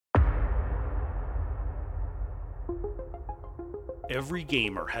Every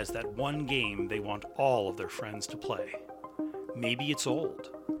gamer has that one game they want all of their friends to play. Maybe it's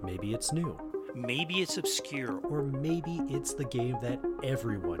old. Maybe it's new. Maybe it's obscure. Or maybe it's the game that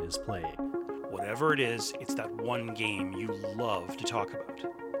everyone is playing. Whatever it is, it's that one game you love to talk about.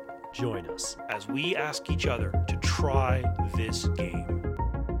 Join us as we ask each other to try this game.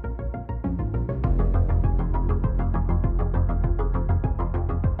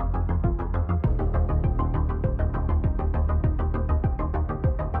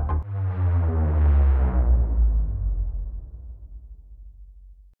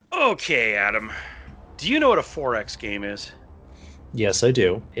 Okay, Adam. Do you know what a 4X game is? Yes, I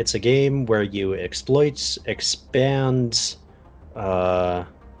do. It's a game where you exploit, expand, oh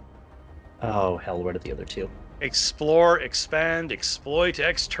hell, what are the other two? Explore, expand, exploit,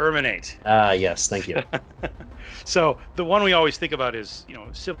 exterminate. Yes, thank you. So the one we always think about is,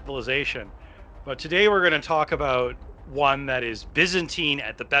 Civilization. But today we're going to talk about one that is Byzantine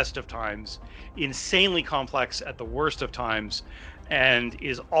at the best of times, insanely complex at the worst of times, and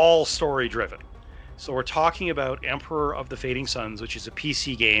is all story driven. So we're talking about Emperor of the Fading Suns, which is a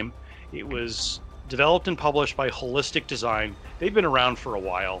PC game. It was developed and published by Holistic Design. They've been around for a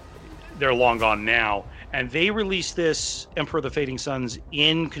while. They're long gone now. And they released this Emperor of the Fading Suns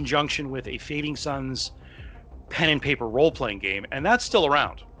in conjunction with a Fading Suns pen and paper role-playing game. And that's still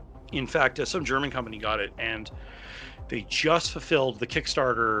around. In fact, some German company got it, and they just fulfilled the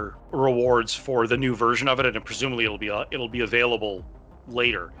Kickstarter rewards for the new version of it, and presumably it'll be available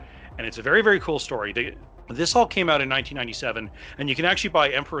later. And it's a very, very cool story. This all came out in 1997, and you can actually buy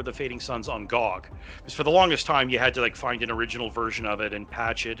Emperor of the Fading Suns on GOG. Because for the longest time, you had to find an original version of it and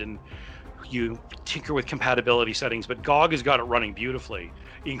patch it, and you tinker with compatibility settings. But GOG has got it running beautifully,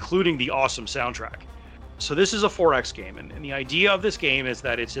 including the awesome soundtrack. So this is a 4X game, and the idea of this game is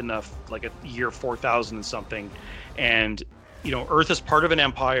that it's in the a year 4000 and something, and Earth is part of an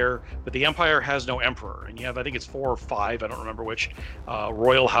empire, but the empire has no emperor, and you have, I think it's 4 or 5, I don't remember which,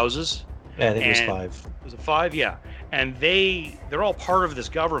 royal houses. Yeah, I think it was 5. Was it 5? Yeah, and they're all part of this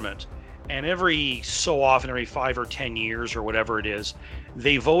government, and every so often, every 5 or 10 years or whatever it is,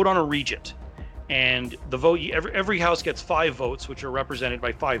 they vote on a regent. And the vote, every house gets 5 votes, which are represented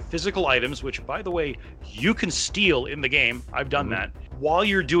by 5 physical items, which, by the way, you can steal in the game. I've done that. While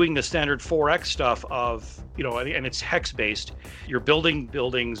you're doing the standard 4X stuff of, and it's hex based, you're building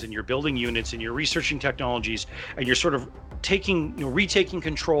buildings and you're building units and you're researching technologies, and you're sort of retaking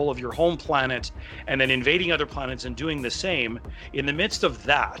control of your home planet and then invading other planets and doing the same. In the midst of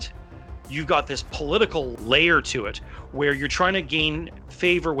that, you've got this political layer to it where you're trying to gain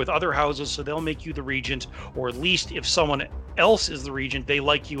favor with other houses so they'll make you the regent, or at least if someone else is the regent, they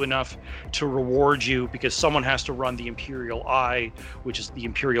like you enough to reward you, because someone has to run the Imperial Eye, which is the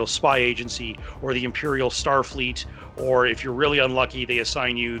Imperial Spy Agency, or the Imperial Starfleet, or if you're really unlucky, they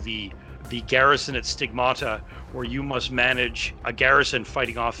assign you the garrison at Stigmata, where you must manage a garrison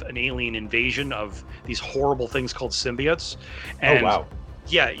fighting off an alien invasion of these horrible things called symbiotes. And oh, wow.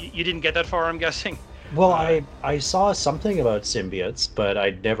 Yeah, you didn't get that far, I'm guessing? Well, I saw something about symbiotes, but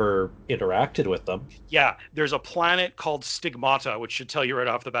I'd never interacted with them. Yeah, there's a planet called Stigmata, which should tell you right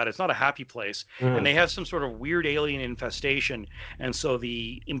off the bat, it's not a happy place. And they have some sort of weird alien infestation. And so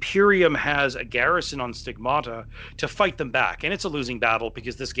the Imperium has a garrison on Stigmata to fight them back. And it's a losing battle,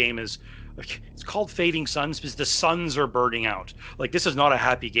 because this game is, it's called Fading Suns because the suns are burning out. This is not a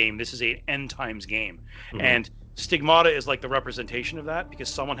happy game. This is an end times game. And Stigmata is the representation of that, because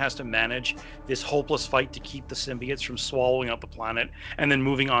someone has to manage this hopeless fight to keep the symbiotes from swallowing up the planet and then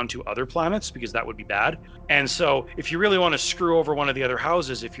moving on to other planets, because that would be bad. And so if you really want to screw over one of the other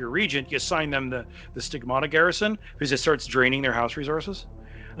houses, if you're regent, you assign them the Stigmata garrison, because it starts draining their house resources.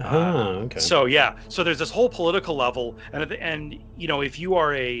 Okay. So there's this whole political level, and if you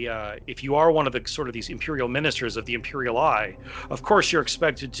are one of the sort of these imperial ministers of the Imperial Eye, of course you're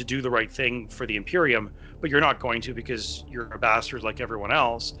expected to do the right thing for the Imperium, but you're not going to, because you're a bastard like everyone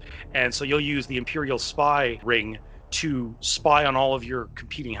else. And so you'll use the Imperial Spy Ring to spy on all of your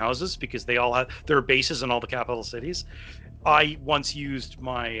competing houses, because they all have their bases in all the capital cities. I once used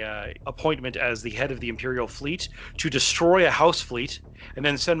my appointment as the head of the Imperial fleet to destroy a house fleet and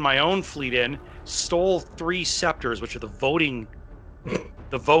then send my own fleet in, stole 3 scepters, which are the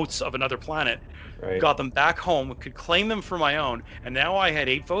votes of another planet, right. Got them back home, could claim them for my own, and now I had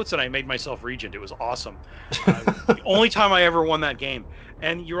 8 votes and I made myself regent. It was awesome. The only time I ever won that game.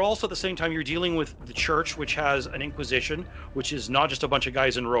 And you're also, at the same time, you're dealing with the church, which has an inquisition, which is not just a bunch of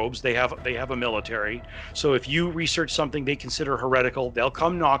guys in robes. They have a military. So if you research something they consider heretical, they'll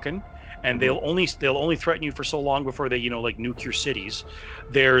come knocking, and they'll only threaten you for so long before they nuke your cities.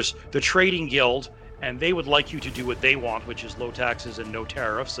 There's the trading guild, and they would like you to do what they want, which is low taxes and no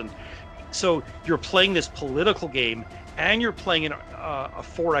tariffs. And so you're playing this political game, and you're playing a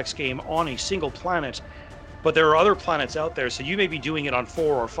 4X game on a single planet, but there are other planets out there, so you may be doing it on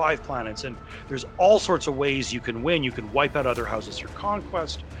 4 or 5 planets, and there's all sorts of ways you can win. You can wipe out other houses through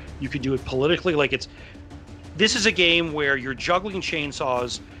conquest. You can do it politically. This is a game where you're juggling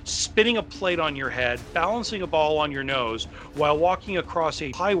chainsaws, spinning a plate on your head, balancing a ball on your nose, while walking across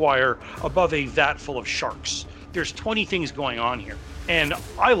a high wire above a vat full of sharks. There's 20 things going on here, and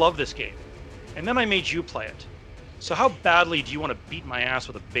I love this game. And then I made you play it. So how badly do you want to beat my ass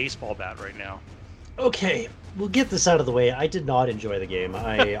with a baseball bat right now? Okay, we'll get this out of the way. I did not enjoy the game.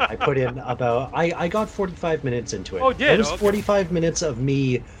 I put in about... I got 45 minutes into it. Oh, did? It was 45 minutes of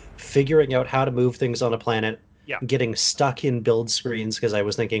me figuring out how to move things on a planet, getting stuck in build screens because I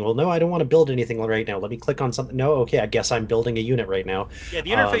was thinking, well, no, I don't want to build anything right now. Let me click on something. No, okay, I guess I'm building a unit right now. Yeah,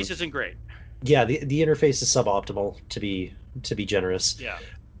 the interface isn't great. Yeah, the interface is suboptimal, to be generous. Yeah.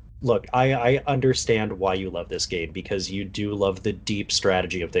 Look, I understand why you love this game, because you do love the deep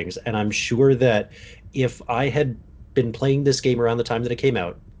strategy of things. And I'm sure that if I had been playing this game around the time that it came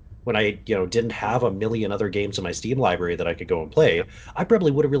out, when I didn't have a million other games in my Steam library that I could go and play, I probably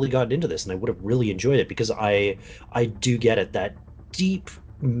would have really gotten into this, and I would have really enjoyed it, because I do get it, that deep,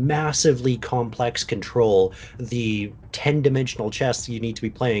 massively complex control, the 10-dimensional chess you need to be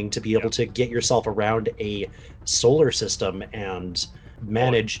playing to be able to get yourself around a solar system and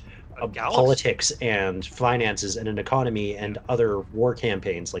manage politics and finances and an economy and other war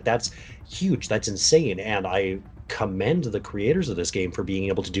campaigns. Like, that's huge. That's insane. And I commend the creators of this game for being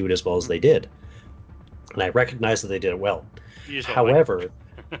able to do it as well as they did. And I recognize that they did it well. However,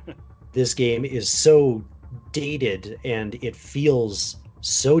 this game is so dated and it feels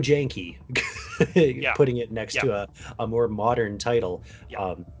so janky, putting it next to a more modern title.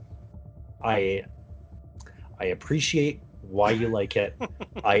 I appreciate why you like it.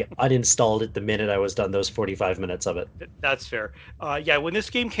 I uninstalled it the minute I was done those 45 minutes of it. That's fair. When this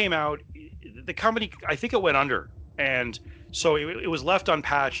game came out, the company, I think it went under. And so it was left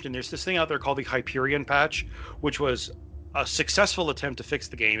unpatched. And there's this thing out there called the Hyperion patch, which was a successful attempt to fix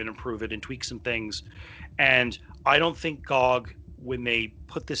the game and improve it and tweak some things. And I don't think GOG, when they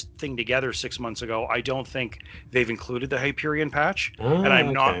put this thing together 6 months ago, I don't think they've included the Hyperion patch. And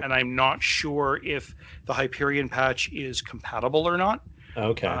I'm not sure if the Hyperion patch is compatible or not.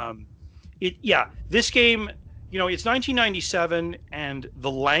 Okay. This game, it's 1997, and the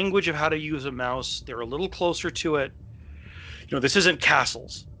language of how to use a mouse, they're a little closer to it. This isn't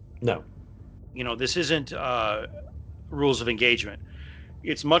Castles. No. This isn't Rules of Engagement.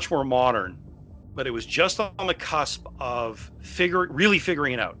 It's much more modern. But it was just on the cusp of really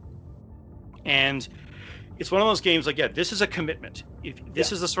figuring it out. And it's one of those games, this is a commitment. If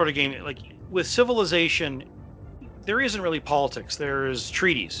this is the sort of game, like with Civilization, there isn't really politics. There's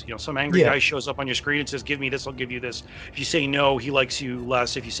treaties. Some angry guy shows up on your screen and says, give me this, I'll give you this. If you say no, he likes you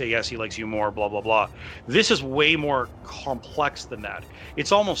less. If you say yes, he likes you more, blah, blah, blah. This is way more complex than that.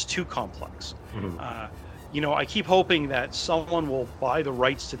 It's almost too complex. Mm-hmm. I keep hoping that someone will buy the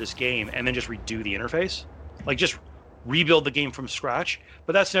rights to this game and then just redo the interface, like just rebuild the game from scratch.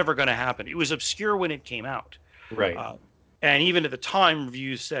 But that's never going to happen. It was obscure when it came out. Right. And even at the time,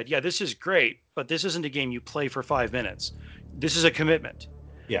 reviews said, this is great, but this isn't a game you play for 5 minutes. This is a commitment.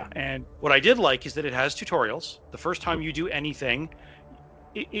 Yeah. And what I did like is that it has tutorials. The first time you do anything,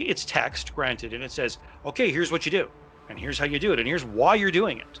 it's text, granted, and it says, okay, here's what you do, and here's how you do it, and here's why you're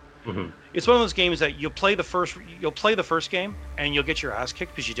doing it. Mm-hmm. It's one of those games that you'll play the first game and you'll get your ass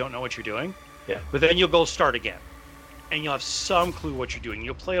kicked because you don't know what you're doing. Yeah. But then you'll go start again, and you'll have some clue what you're doing.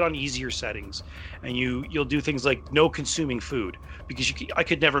 You'll play it on easier settings, and you'll do things like no consuming food, because I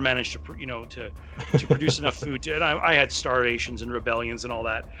could never manage to produce enough food and I had starvations and rebellions and all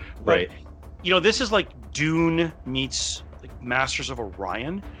that. But, right. This is like Dune meets like Masters of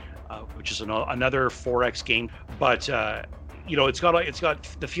Orion, which is another 4X game, but. It's got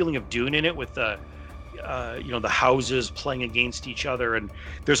the feeling of Dune in it, with the houses playing against each other, and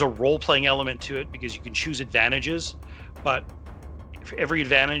there's a role-playing element to it because you can choose advantages, but every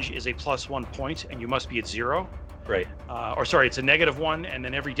advantage is a +1 point, and you must be at 0. Right. It's a -1, and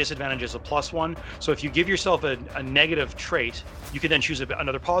then every disadvantage is a +1. So if you give yourself a negative trait, you can then choose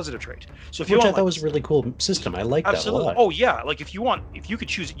another positive trait. So I thought was a really cool system. I like that a lot. Oh yeah, like if you could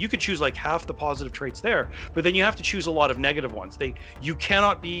choose like half the positive traits there, but then you have to choose a lot of negative ones. You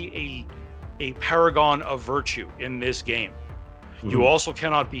cannot be a paragon of virtue in this game. Mm-hmm. You also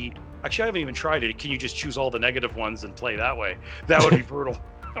cannot be. Actually, I haven't even tried it. Can you just choose all the negative ones and play that way? That would be brutal.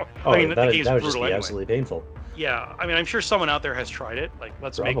 That would just be absolutely painful. Yeah, I mean, I'm sure someone out there has tried it. Like,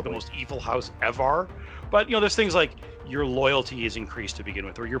 let's make the Probably. most evil house ever. But there's things like your loyalty is increased to begin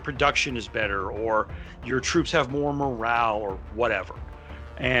with, or your production is better, or your troops have more morale, or whatever.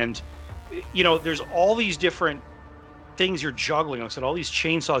 And there's all these different things you're juggling. Like I said, all these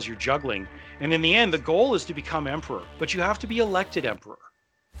chainsaws you're juggling, and in the end, the goal is to become emperor. But you have to be elected emperor,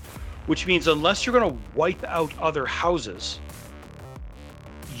 which means unless you're going to wipe out other houses,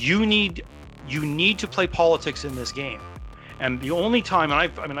 you need to play politics in this game. And the only time,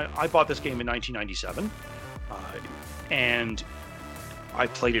 and I bought this game in 1997, and I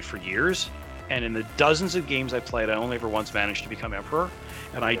played it for years. And in the dozens of games I played, I only ever once managed to become emperor.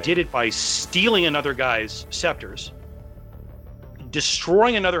 And I did it by stealing another guy's scepters,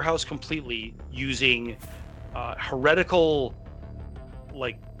 destroying another house completely using heretical,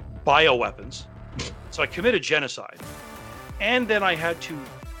 like, bioweapons. So I committed genocide. And then I had to,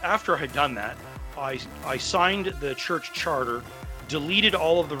 after I had done that, I signed the church charter, deleted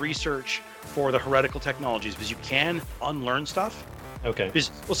all of the research for the heretical technologies, because you can unlearn stuff. Okay.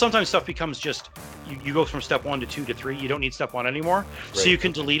 Because, well, sometimes stuff becomes just, you go from step 1 to 2 to 3, you don't need step 1 anymore. Right. So you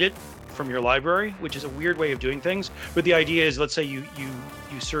can delete it from your library, which is a weird way of doing things. But the idea is, let's say you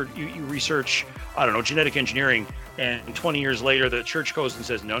research, I don't know, genetic engineering, and 20 years later the church goes and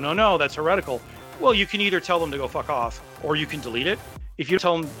says, no, that's heretical. Well, you can either tell them to go fuck off, or you can delete it. If you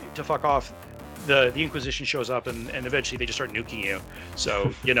tell them to fuck off, the Inquisition shows up, and eventually they just start nuking you.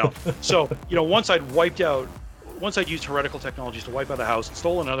 So, once I'd used heretical technologies to wipe out a house and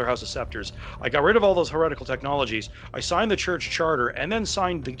stole another house of scepters, I got rid of all those heretical technologies. I signed the church charter and then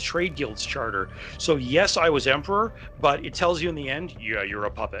signed the trade guild's charter. So yes, I was emperor, but it tells you in the end, yeah, you're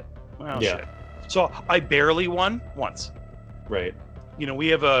a puppet. Well, yeah. Shit. So I barely won once. Right. We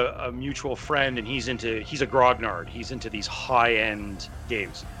have a mutual friend, and he's a grognard. He's into these high-end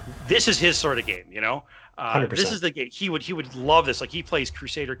games. This is his sort of game, 100%. This is the game. He would love this. Like, he plays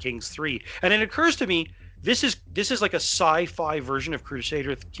Crusader Kings 3. And it occurs to me, this is like a sci-fi version of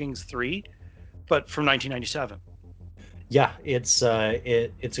Crusader Kings 3, but from 1997. Yeah, it's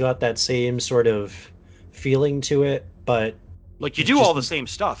got that same sort of feeling to it, but like, you do all the same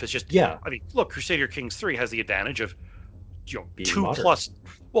stuff. It's just, yeah. I mean, look, Crusader Kings 3 has the advantage of being modern.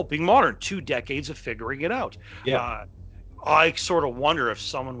 Being modern, 2 decades of figuring it out. Yeah. I sort of wonder if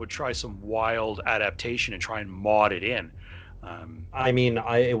someone would try some wild adaptation and try and mod it in. I mean,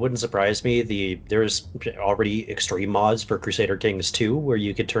 it wouldn't surprise me. There's already extreme mods for Crusader Kings 2 where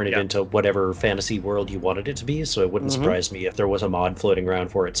you could turn it into whatever fantasy world you wanted it to be. So it wouldn't surprise me if there was a mod floating around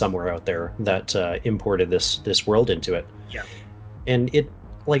for it somewhere out there that imported this world into it. Yeah. And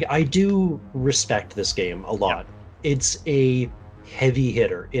I do respect this game a lot. Yeah. It's a heavy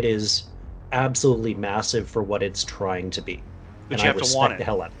hitter. It is absolutely massive for what it's trying to be. But and you have I to want it. the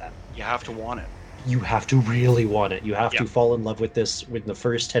hell out of that. You have to want it. You have to really want it. You have to fall in love with this within the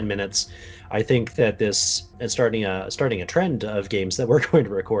first 10 minutes. I think that this is starting a trend of games that we're going to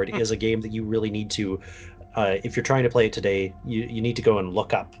record is a game that you really need to, if you're trying to play it today, you need to go and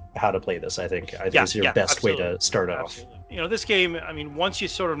look up how to play this. I think it's your best way to start off. This game, I mean, once you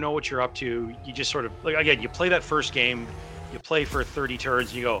sort of know what you're up to, you just sort of, like, again, you play that first game, you play for 30 turns,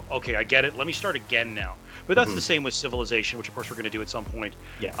 and you go, okay, I get it. Let me start again now. But that's the same with Civilization, which of course we're going to do at some point.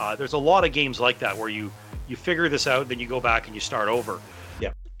 Yeah. There's a lot of games like that where you figure this out, then you go back and you start over.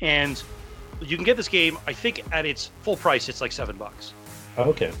 Yeah. And you can get this game, I think at its full price, it's like $7. Oh,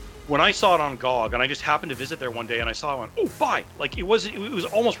 okay. When I saw it on GOG, and I just happened to visit there one day, and I saw it, I went, oh, buy! Like, it was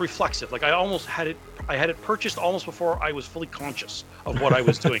almost reflexive. Like, I had it purchased almost before I was fully conscious of what I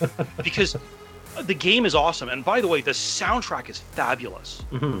was doing, because the game is awesome. And by the way, the soundtrack is fabulous.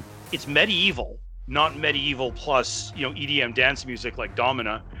 Mm-hmm. It's medieval, not medieval plus EDM dance music like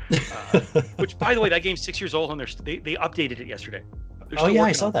Domina, which, by the way, that game's 6 years old, and they updated it yesterday.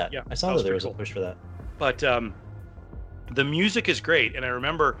 I saw that. Yeah, I saw that there was a push for that. But the music is great, and I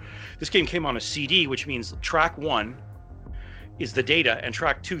remember this game came on a CD, which means track 1 is the data, and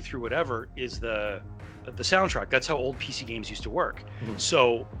track 2 through whatever is the soundtrack. That's how old PC games used to work. Mm-hmm.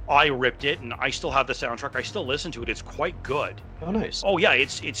 So I ripped it, and I still have the soundtrack. I still listen to it. It's quite good. Oh, nice. Oh yeah,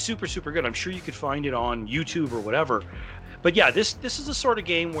 it's super, super good. I'm sure you could find it on YouTube or whatever. But yeah, this is the sort of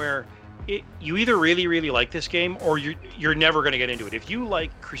game where you either really, really like this game, or you're never going to get into it. If you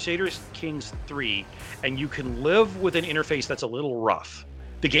like Crusader Kings 3 and you can live with an interface that's a little rough,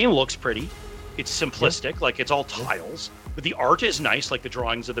 the game looks pretty. It's simplistic, like it's all tiles, but the art is nice, like the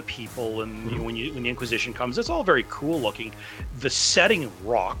drawings of the people, and when the Inquisition comes, it's all very cool looking. The setting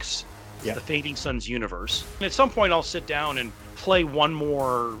rocks. The Fading Suns universe. And at some point, I'll sit down and play one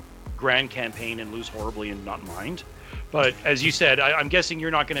more grand campaign and lose horribly and not mind. But as you said, I'm guessing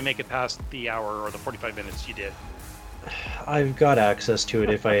you're not going to make it past the hour or the 45 minutes you did. I've got access to it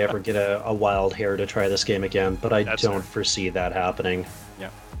if I ever get a wild hair to try this game again, but I don't foresee that happening. Yeah,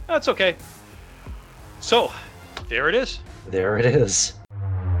 that's okay. So, there it is. There it is.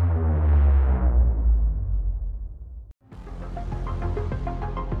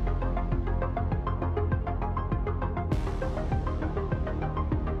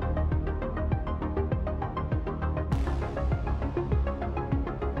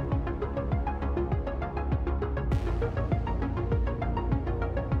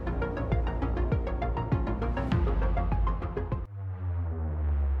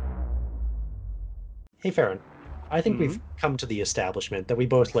 Hey, Farron, I think we've come to the establishment that we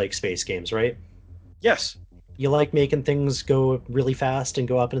both like space games, right? Yes. You like making things go really fast and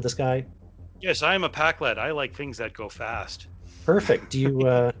go up into the sky? Yes, I am a pack-led. I like things that go fast. Perfect. Do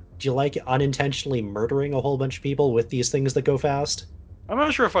you like unintentionally murdering a whole bunch of people with these things that go fast? I'm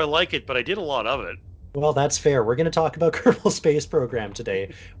not sure if I like it, but I did a lot of it. Well, that's fair. We're going to talk about Kerbal Space Program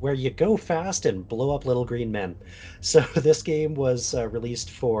today, where you go fast and blow up little green men. So this game was released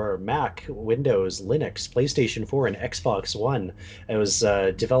for Mac, Windows, Linux, PlayStation 4, and Xbox One. It was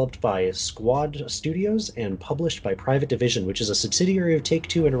developed by Squad Studios and published by Private Division, which is a subsidiary of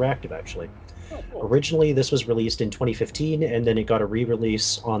Take-Two Interactive, actually. Oh, cool. Originally, this was released in 2015, and then it got a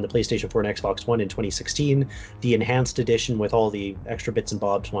re-release on the PlayStation 4 and Xbox One in 2016. The enhanced edition with all the extra bits and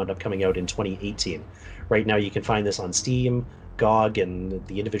bobs wound up coming out in 2018. Right now, you can find this on Steam, GOG, and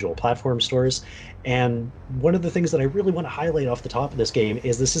the individual platform stores. And one of the things that I really want to highlight off the top of this game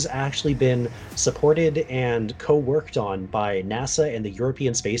is this has actually been supported and co-worked on by NASA and the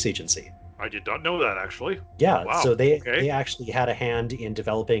European Space Agency. I did not know that, actually. Yeah, wow. So they actually had a hand in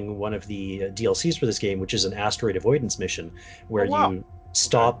developing one of the DLCs for this game, which is an asteroid avoidance mission, where you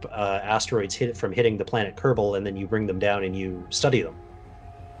stop asteroids from hitting the planet Kerbal, and then you bring them down and you study them.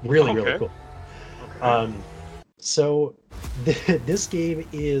 Really cool. Okay. So this game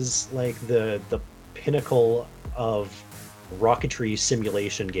is like the pinnacle of rocketry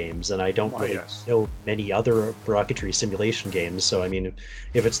simulation games, and I don't really know many other rocketry simulation games, so I mean,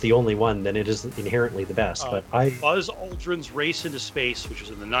 if it's the only one, then it is inherently the best. But Buzz Aldrin's Race into Space, which was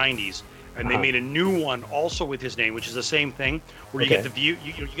in the 90s, and they made a new one also with his name, which is the same thing, where you get the view,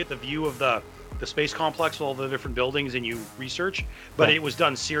 you get the view of the space complex with all the different buildings, and you research, but it was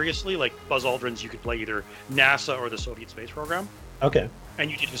done seriously. Like Buzz Aldrin's, you could play either NASA or the Soviet space program. Okay. And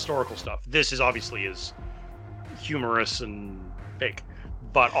you did historical stuff. This is obviously humorous and fake,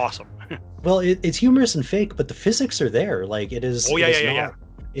 but awesome. Well, it's humorous and fake, but the physics are there. Like it is.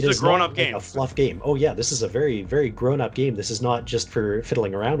 It is a grown-up game. A fluff game. Oh yeah, this is a very, very grown-up game. This is not just for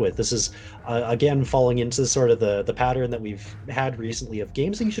fiddling around with. This is again falling into sort of the pattern that we've had recently of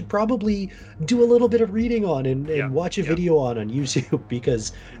games that you should probably do a little bit of reading on and watch a video on YouTube,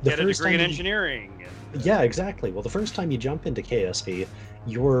 because get a degree in engineering. Yeah, exactly. Well, the first time you jump into KSP,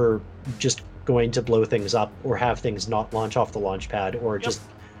 you're just going to blow things up or have things not launch off the launch pad or just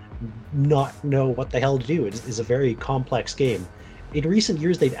not know what the hell to do. It is a very complex game. In recent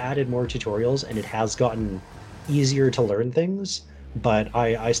years, they've added more tutorials, and it has gotten easier to learn things, but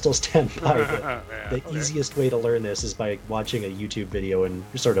I still stand by the easiest way to learn this is by watching a YouTube video and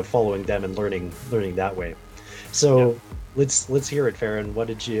sort of following them and learning that way. So let's hear it, Farron. What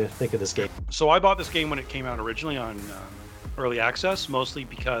did you think of this game? So I bought this game when it came out originally on early access, mostly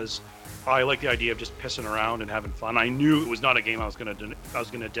because I like the idea of just pissing around and having fun. I knew it was not a game I was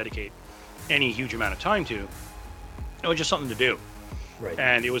gonna dedicate any huge amount of time to. It was just something to do. Right.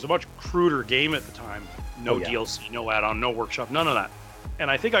 And it was a much cruder game at the time. No DLC, no add-on, no workshop, none of that. And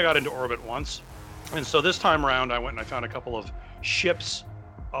I think I got into Orbit once. And so this time around, I went and I found a couple of ships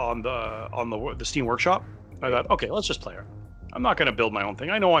on the Steam Workshop. I thought, okay, let's just play it. I'm not going to build my own thing.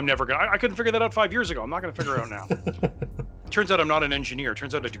 I know I'm never going to. I couldn't figure that out 5 years ago. I'm not going to figure it out now. Turns out I'm not an engineer.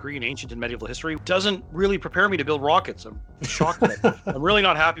 Turns out a degree in ancient and medieval history doesn't really prepare me to build rockets. I'm shocked. I'm really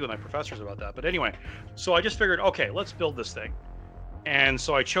not happy with my professors about that. But anyway, so I just figured, okay, let's build this thing. And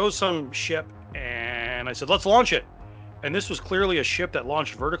so I chose some ship and I said, let's launch it. And this was clearly a ship that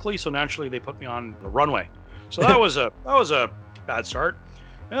launched vertically, so naturally they put me on the runway. So that was a bad start.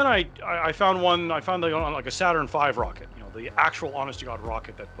 And then I found one. I found like a Saturn V rocket, the actual honest-to-God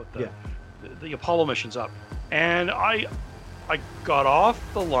rocket that put the Apollo missions up. And I got off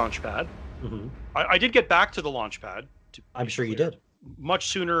the launch pad. Mm-hmm. I did get back to the launch pad. I'm sure you did. Much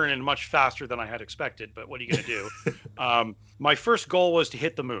sooner and much faster than I had expected, but what are you going to do? My first goal was to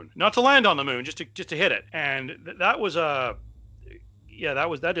hit the moon, not to land on the moon, just to hit it. And that was that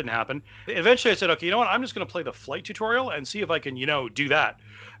didn't happen. Eventually I said, okay, you know what? I'm just going to play the flight tutorial and see if I can, do that.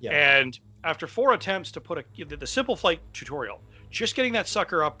 Yeah. And after 4 attempts to put the simple flight tutorial, just getting that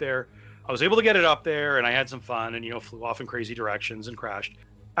sucker up there, I was able to get it up there, and I had some fun, and flew off in crazy directions and crashed.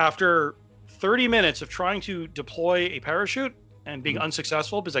 After 30 minutes of trying to deploy a parachute and being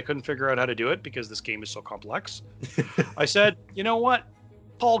unsuccessful because I couldn't figure out how to do it because this game is so complex, I said, you know what?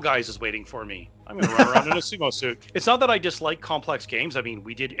 Fall Guys is waiting for me. I'm going to run around in a sumo suit. It's not that I dislike complex games. I mean,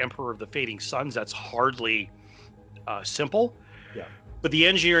 we did Emperor of the Fading Suns. That's hardly simple. Yeah. But the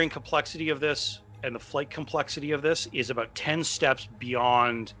engineering complexity of this and the flight complexity of this is about 10 steps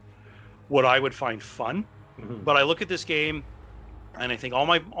beyond what I would find fun. Mm-hmm. But I look at this game and I think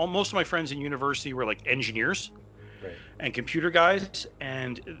most of my friends in university were like engineers and computer guys,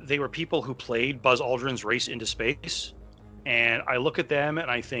 and they were people who played Buzz Aldrin's Race into Space. And I look at them and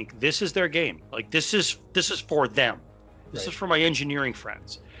I think, this is their game. Like, this is for them. This is for my engineering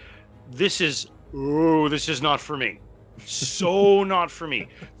friends. This is not for me. So not for me.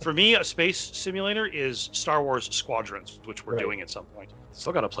 For me, a space simulator is Star Wars Squadrons, which we're doing at some point.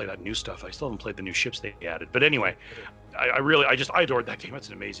 Still got to play that new stuff. I still haven't played the new ships they added. But anyway, I adored that game. It's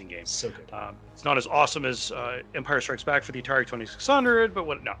an amazing game. So good. It's not as awesome as Empire Strikes Back for the Atari 2600, but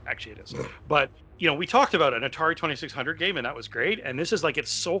no, actually it is. But we talked about an Atari 2600 game, and that was great. And this is like,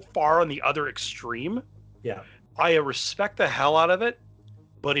 it's so far on the other extreme. Yeah. I respect the hell out of it,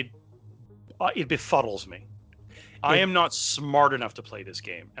 but it befuddles me. I am not smart enough to play this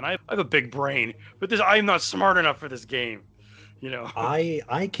game, and I have a big brain, but I am not smart enough for this game.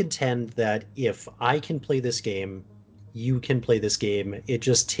 I contend that if I can play this game, you can play this game. It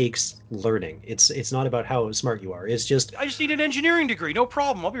just takes learning. It's not about how smart you are. It's just, I just need an engineering degree. No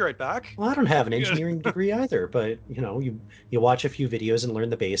problem. I'll be right back. Well, I don't have an engineering degree either, but you watch a few videos and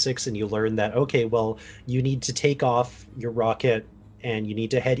learn the basics, and you learn that, okay, well, you need to take off your rocket and you need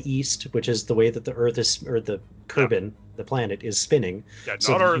to head east, which is the way that the Earth is, or the Kerbin, the planet, is spinning. Yeah,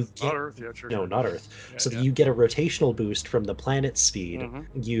 not Earth. Yeah, sure. No, not Earth. Yeah, so that you get a rotational boost from the planet's speed.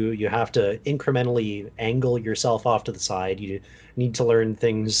 Mm-hmm. You have to incrementally angle yourself off to the side. You need to learn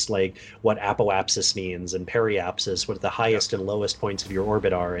things like what apoapsis means and periapsis, what the highest and lowest points of your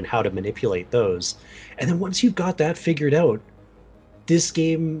orbit are, and how to manipulate those. And then once you've got that figured out, this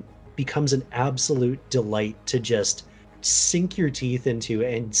game becomes an absolute delight to just sink your teeth into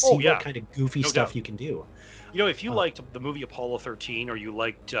and see what kind of goofy stuff you can do. If you liked the movie Apollo 13, or you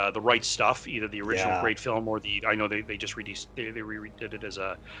liked The Right Stuff, either the original great film or I know they just redid it as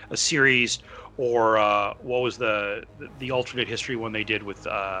a series, or what was the alternate history one they did with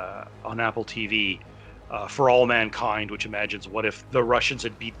on Apple TV, For All Mankind, which imagines what if the Russians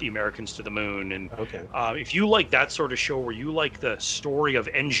had beat the Americans to the moon. And if you like that sort of show where you like the story of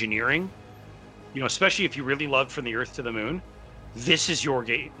engineering, especially if you really loved From the Earth to the Moon, this is your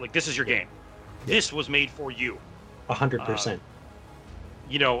game. Like, this is your game. This was made for you. 100%.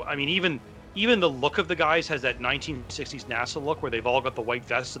 I mean, even the look of the guys has that 1960s NASA look where they've all got the white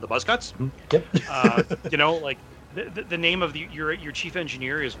vests and the buzz cuts. Yep. Like the name of your chief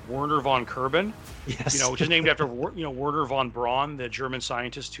engineer is Werner von Kerbin. Yes. Which is named after Werner von Braun, the German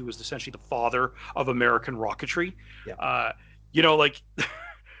scientist who was essentially the father of American rocketry. Yeah.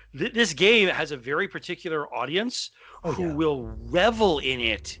 This game has a very particular audience who will revel in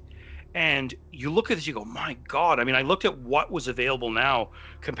it. And you look at this, you go, my God. I mean, I looked at what was available now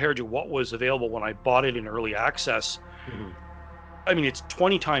compared to what was available when I bought it in early access. Mm-hmm. I mean, it's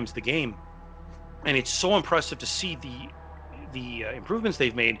 20 times the game. And it's so impressive to see the improvements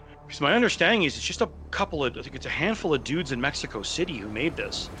they've made. Because my understanding is it's just I think it's a handful of dudes in Mexico City who made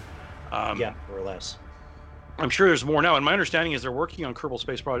this. More or less. I'm sure there's more now. And my understanding is they're working on Kerbal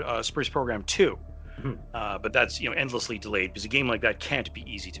Space Program 2. Mm-hmm. But that's endlessly delayed because a game like that can't be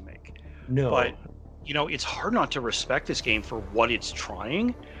easy to make. No. But it's hard not to respect this game for what it's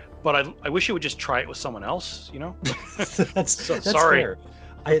trying. But I wish it would just try it with someone else. That's sorry.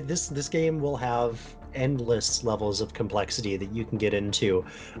 Fair. This game will have endless levels of complexity that you can get into.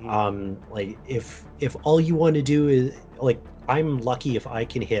 Mm-hmm. Like if all you want to do is like, I'm lucky if I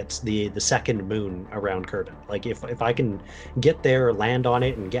can hit the second moon around Kerbin. Like if I can get there, land on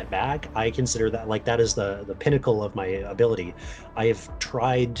it, and get back, I consider that like that is the pinnacle of my ability. I have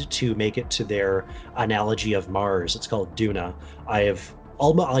tried to make it to their analogy of Mars. It's called Duna. I've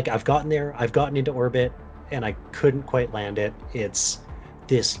gotten there, I've gotten into orbit, and I couldn't quite land it. It's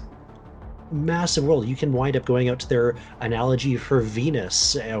this massive world. You can wind up going out to their analogy for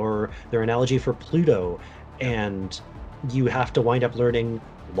Venus or their analogy for Pluto, and you have to wind up learning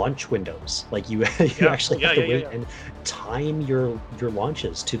launch windows. Like you actually have to wait and time your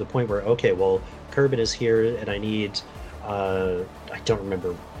launches to the point where, okay, well, Kerbin is here and I need I don't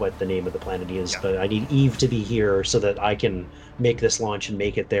remember what the name of the planet is, Yeah. but I need Eve to be here so that I can make this launch and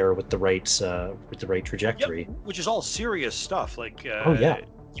make it there with the right Yep, trajectory. which is all serious stuff. Like, Oh yeah,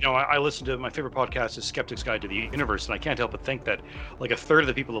 I listen to my favorite podcast is Skeptic's Guide to the Universe, and I can't help but think that like a third of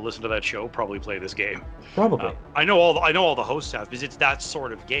the people that listen to that show probably play this game. probably. I know all the hosts have because it's that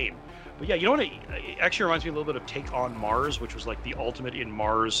sort of game. But yeah, you know what? It actually reminds me a little bit of Take on Mars, which was like the ultimate in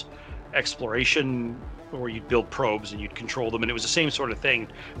Mars exploration, where you'd build probes and you'd control them, and it was the same sort of thing.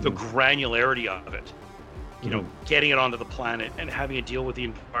 The granularity of it, getting it onto the planet and having to deal with the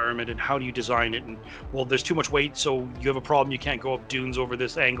environment and how do you design it, and well, there's too much weight, so you have a problem. You can't go up dunes over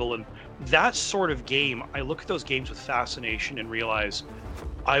this angle, and that sort of game. I look at those games with fascination and realize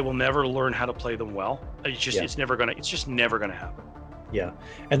I will never learn how to play them well. It's just it's just never gonna happen. Yeah,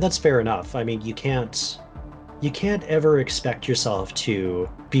 and that's fair enough. I mean, you can't ever expect yourself to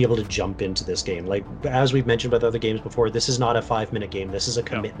be able to jump into this game. Like, as we've mentioned with other games before, this is not a 5-minute game. This is a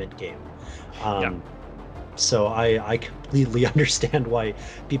commitment game. So I completely understand why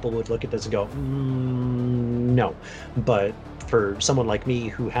people would look at this and go, no. But for someone like me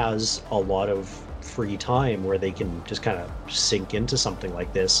who has a lot of free time where they can just kind of sink into something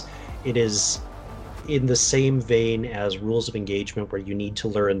like this, it is in the same vein as Rules of Engagement, where you need to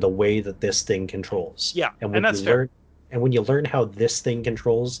learn the way that this thing controls. Yeah, and when that's you fair. learn, and when you learn how this thing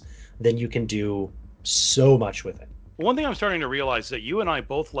controls, then you can do so much with it. One thing I'm starting to realize is that you and I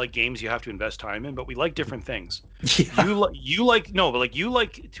both like games you have to invest time in, but we like different things. Yeah. You like no, but like you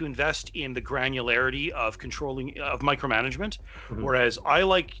like to invest in the granularity of controlling of micromanagement, Mhm. whereas I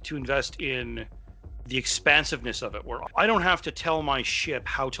like to invest in the expansiveness of it, where I don't have to tell my ship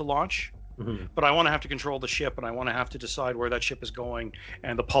how to launch, Mhm. but I want to have to control the ship, and I want to have to decide where that ship is going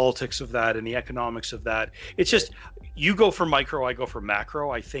and the politics of that and the economics of that. It's just you go for micro, I go for macro.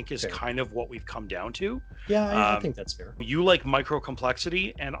 I think is Fair. kind of what we've come down to. Yeah, I Um, think that's fair. You like micro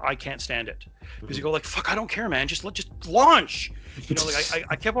complexity, and I can't stand it because you Mhm. go like, "Fuck, I don't care, man. Just launch." Like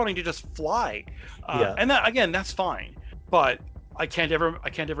I kept wanting to just fly, Yeah. and that again, that's fine. But I can't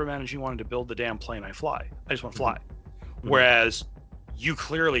ever manage you wanting to build the damn plane I fly. I just want to fly. Mhm. Whereas you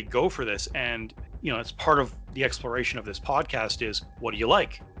clearly go for this, and it's part of the exploration of this podcast is what do you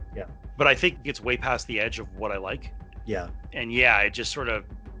like? Yeah. But I think it's way past the edge of what I like, Yeah. and yeah, it just sort of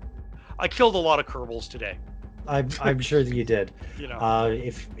I killed a lot of Kerbals today. I'm sure that you did. You know.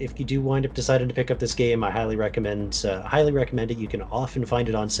 If you do wind up deciding to pick up this game, I highly recommend it. You can often find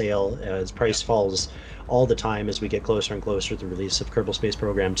it on sale as price falls all the time as we get closer and closer to the release of Kerbal Space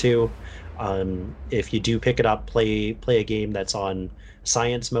Program 2. If you do pick it up, play a game that's on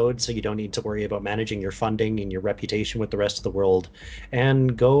science mode, so you don't need to worry about managing your funding and your reputation with the rest of the world,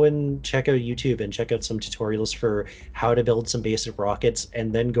 and go and check out YouTube and check out some tutorials for how to build some basic rockets,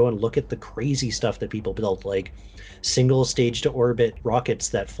 and then go and look at the crazy stuff that people build, like single stage to orbit rockets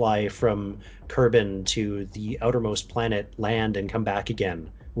that fly from Kerbin to the outermost planet, land, and come back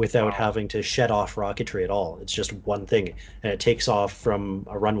again without Wow. having to shed off rocketry at all. It's just one thing, and it takes off from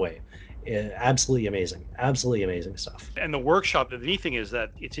a runway. Absolutely amazing stuff. And the workshop, the neat thing is that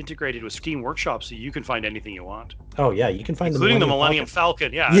it's integrated with Steam Workshop, so you can find anything you want, Oh yeah, you can find including the Millennium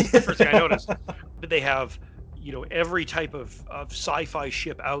Falcon. Yeah, that's the first thing I noticed. But they have, every type of sci-fi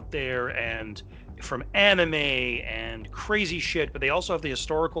ship out there, and from anime and crazy shit. But they also have the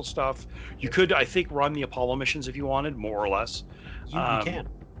historical stuff. You could, I think, run the Apollo missions if you wanted, more or less. You can.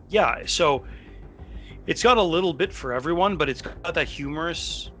 Yeah, so it's got a little bit for everyone, but it's got that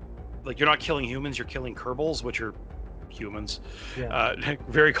humorous. Like, you're not killing humans, you're killing Kerbals, which are humans. Yeah.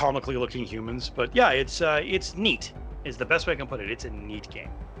 Very comically looking humans. But yeah, it's neat, is the best way I can put it. It's a neat game.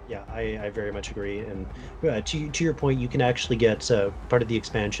 Yeah, I very much agree. And to your point, you can actually get part of the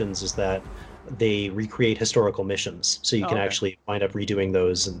expansions is that they recreate historical missions, so you can okay. actually wind up redoing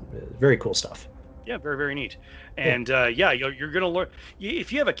those, and very cool stuff. Yeah, very, very neat. And yeah, you're going to learn.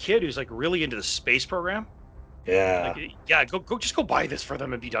 If you have a kid who's like really into the space program, Yeah. yeah, go buy this for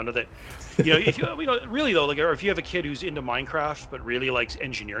them and be done with it. If you really though, like, or if you have a kid who's into Minecraft but really likes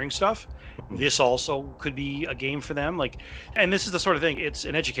engineering stuff, this also could be a game for them. Like, and this is the sort of thing. It's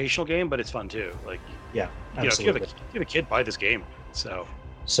an educational game, but it's fun too. Like, Yeah, if you absolutely. have a kid, buy this game.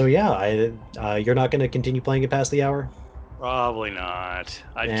 So yeah, you're not going to continue playing it past the hour? Probably not.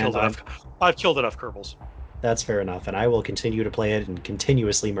 I've Man, killed enough. I've killed enough Kerbals. That's fair enough, and I will continue to play it and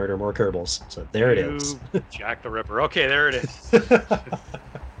continuously murder more Kerbals. So there it is. Jack the Ripper. Okay, there it is.